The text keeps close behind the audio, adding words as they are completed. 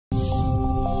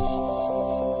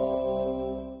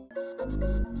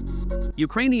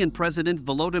Ukrainian President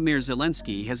Volodymyr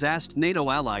Zelensky has asked NATO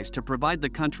allies to provide the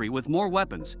country with more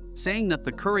weapons, saying that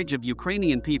the courage of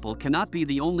Ukrainian people cannot be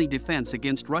the only defense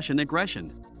against Russian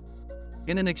aggression.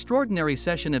 In an extraordinary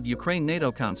session of Ukraine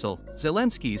NATO Council,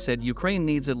 Zelensky said Ukraine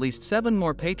needs at least 7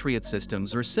 more Patriot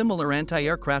systems or similar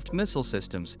anti-aircraft missile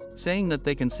systems, saying that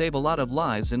they can save a lot of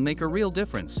lives and make a real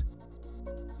difference.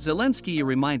 Zelensky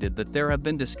reminded that there have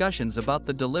been discussions about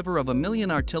the delivery of 1 million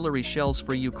artillery shells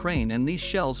for Ukraine, and these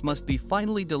shells must be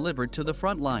finally delivered to the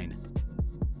front line.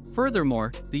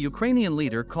 Furthermore, the Ukrainian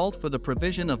leader called for the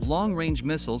provision of long-range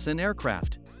missiles and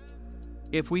aircraft.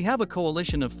 If we have a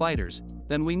coalition of fighters,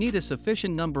 then we need a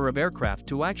sufficient number of aircraft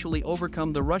to actually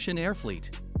overcome the Russian air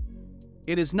fleet.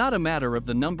 It is not a matter of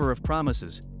the number of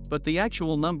promises, but the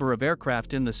actual number of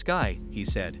aircraft in the sky, he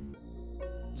said.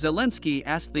 Zelensky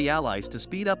asked the allies to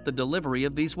speed up the delivery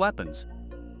of these weapons,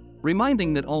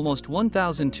 reminding that almost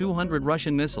 1,200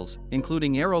 Russian missiles,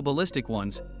 including aeroballistic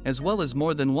ones, as well as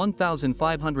more than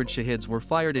 1,500 Shahids were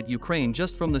fired at Ukraine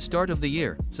just from the start of the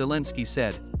year. Zelensky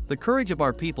said, "The courage of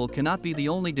our people cannot be the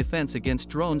only defense against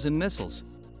drones and missiles.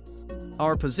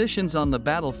 Our positions on the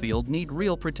battlefield need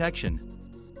real protection."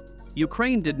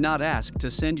 Ukraine did not ask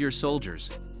to send your soldiers.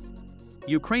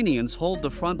 Ukrainians hold the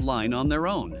front line on their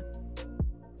own.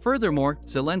 Furthermore,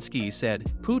 Zelensky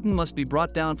said, Putin must be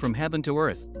brought down from heaven to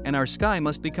earth, and our sky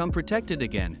must become protected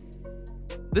again.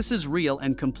 This is real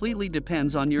and completely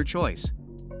depends on your choice.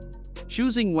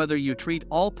 Choosing whether you treat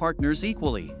all partners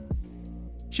equally.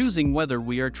 Choosing whether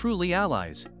we are truly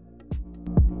allies.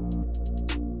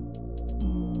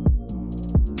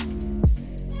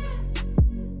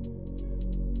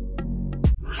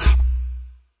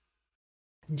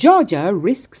 Georgia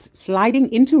risks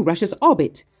sliding into Russia's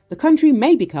orbit. The country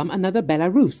may become another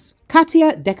Belarus.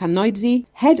 Katia Dekanoidze,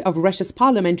 head of Russia's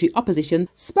parliamentary opposition,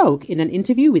 spoke in an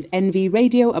interview with NV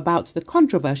Radio about the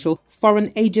controversial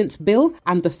Foreign Agent Bill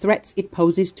and the threats it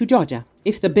poses to Georgia.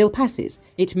 If the bill passes,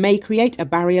 it may create a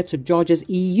barrier to Georgia's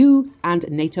EU and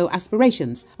NATO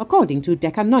aspirations, according to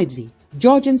Dekanoidze.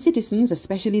 Georgian citizens,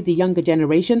 especially the younger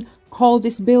generation, call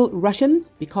this bill Russian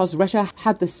because Russia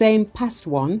had the same past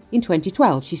one in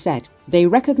 2012, she said. They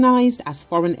recognized as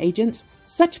foreign agents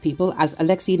such people as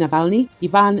Alexei Navalny,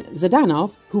 Ivan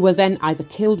Zhdanov, who were then either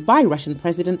killed by Russian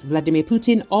President Vladimir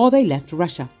Putin or they left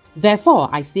Russia. Therefore,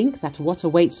 I think that what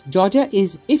awaits Georgia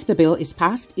is, if the bill is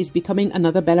passed, is becoming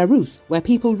another Belarus, where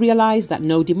people realize that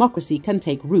no democracy can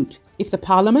take root. If the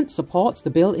parliament supports the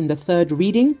bill in the third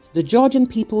reading, the Georgian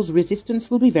people's resistance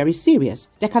will be very serious,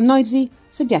 Dekanoidze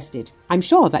suggested. I'm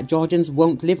sure that Georgians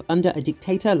won't live under a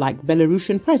dictator like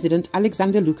Belarusian President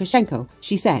Alexander Lukashenko,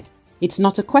 she said. It's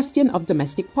not a question of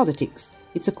domestic politics.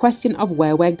 It's a question of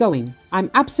where we're going.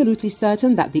 I'm absolutely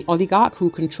certain that the oligarch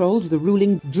who controls the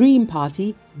ruling Dream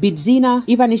Party, Bidzina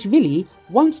Ivanishvili,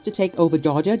 wants to take over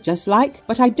Georgia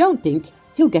but I don't think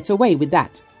he'll get away with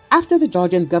that. After the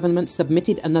Georgian government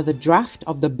submitted another draft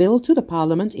of the bill to the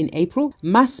parliament in April,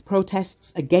 mass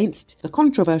protests against the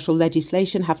controversial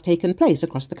legislation have taken place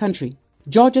across the country.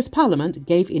 Georgia's parliament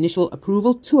gave initial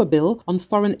approval to a bill on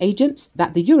foreign agents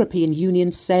that the European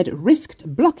Union said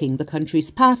risked blocking the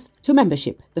country's path to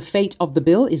membership. The fate of the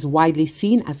bill is widely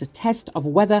seen as a test of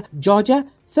whether Georgia,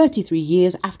 33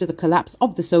 years after the collapse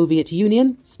of the Soviet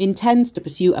Union, intends to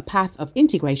pursue a path of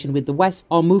integration with the West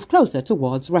or move closer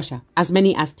towards Russia. As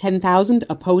many as 10,000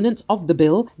 opponents of the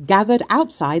bill gathered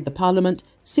outside the parliament,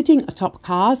 sitting atop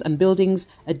cars and buildings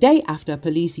a day after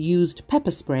police used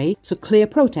pepper spray to clear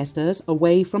protesters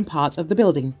away from part of the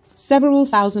building. Several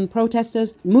thousand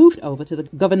protesters moved over to the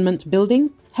government building,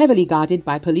 heavily guarded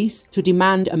by police, to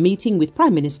demand a meeting with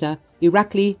Prime Minister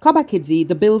Irakli Kobakidze,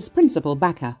 the bill's principal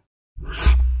backer.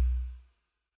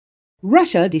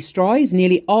 Russia destroys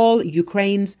nearly all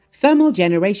Ukraine's thermal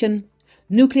generation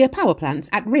nuclear power plants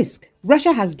at risk.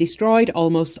 Russia has destroyed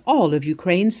almost all of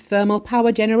Ukraine's thermal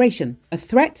power generation. A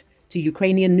threat to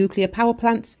Ukrainian nuclear power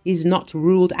plants is not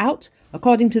ruled out,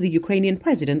 according to the Ukrainian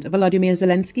President Volodymyr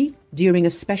Zelensky during a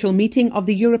special meeting of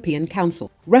the European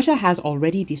Council. Russia has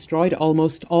already destroyed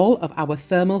almost all of our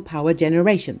thermal power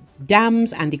generation.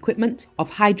 Dams and equipment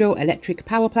of hydroelectric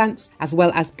power plants, as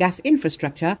well as gas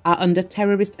infrastructure, are under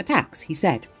terrorist attacks, he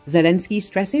said. Zelensky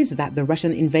stresses that the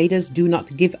Russian invaders do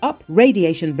not give up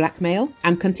radiation blackmail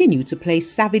and continue to play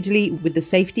savagely with the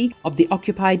safety of the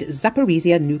occupied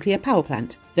Zaporizhia nuclear power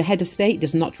plant. The head of state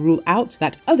does not rule out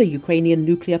that other Ukrainian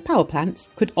nuclear power plants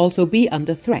could also be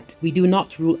under threat. We do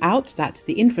not rule out that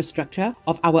the infrastructure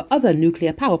of our other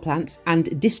nuclear power plants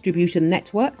and distribution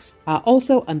networks are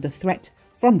also under threat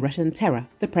from Russian terror,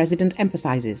 the president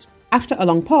emphasizes. After a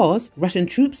long pause, Russian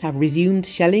troops have resumed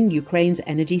shelling Ukraine's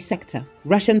energy sector.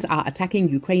 Russians are attacking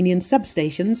Ukrainian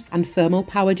substations and thermal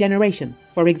power generation.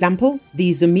 For example,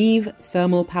 the Zymyv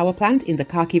thermal power plant in the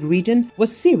Kharkiv region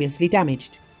was seriously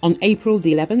damaged. On April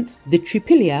the 11th, the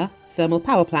Tripilia thermal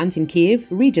power plant in Kiev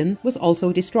region was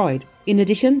also destroyed. In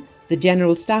addition, the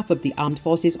General Staff of the Armed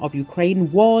Forces of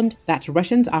Ukraine warned that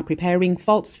Russians are preparing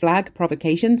false flag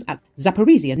provocations at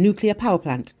Zaporizhia nuclear power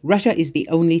plant. Russia is the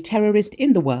only terrorist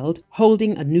in the world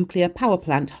holding a nuclear power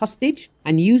plant hostage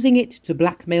and using it to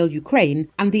blackmail Ukraine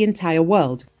and the entire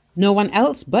world. No one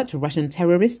else but Russian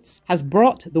terrorists has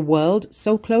brought the world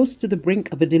so close to the brink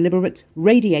of a deliberate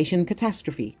radiation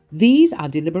catastrophe. These are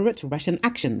deliberate Russian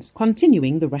actions,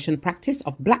 continuing the Russian practice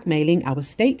of blackmailing our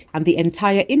state and the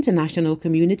entire international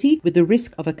community with the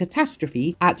risk of a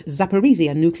catastrophe at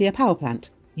Zaporizhia nuclear power plant.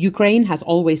 Ukraine has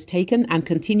always taken and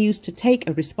continues to take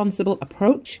a responsible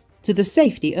approach to the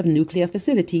safety of nuclear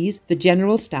facilities, the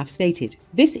General Staff stated.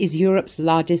 This is Europe's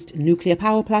largest nuclear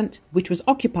power plant, which was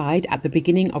occupied at the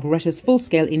beginning of Russia's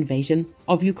full-scale invasion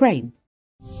of Ukraine.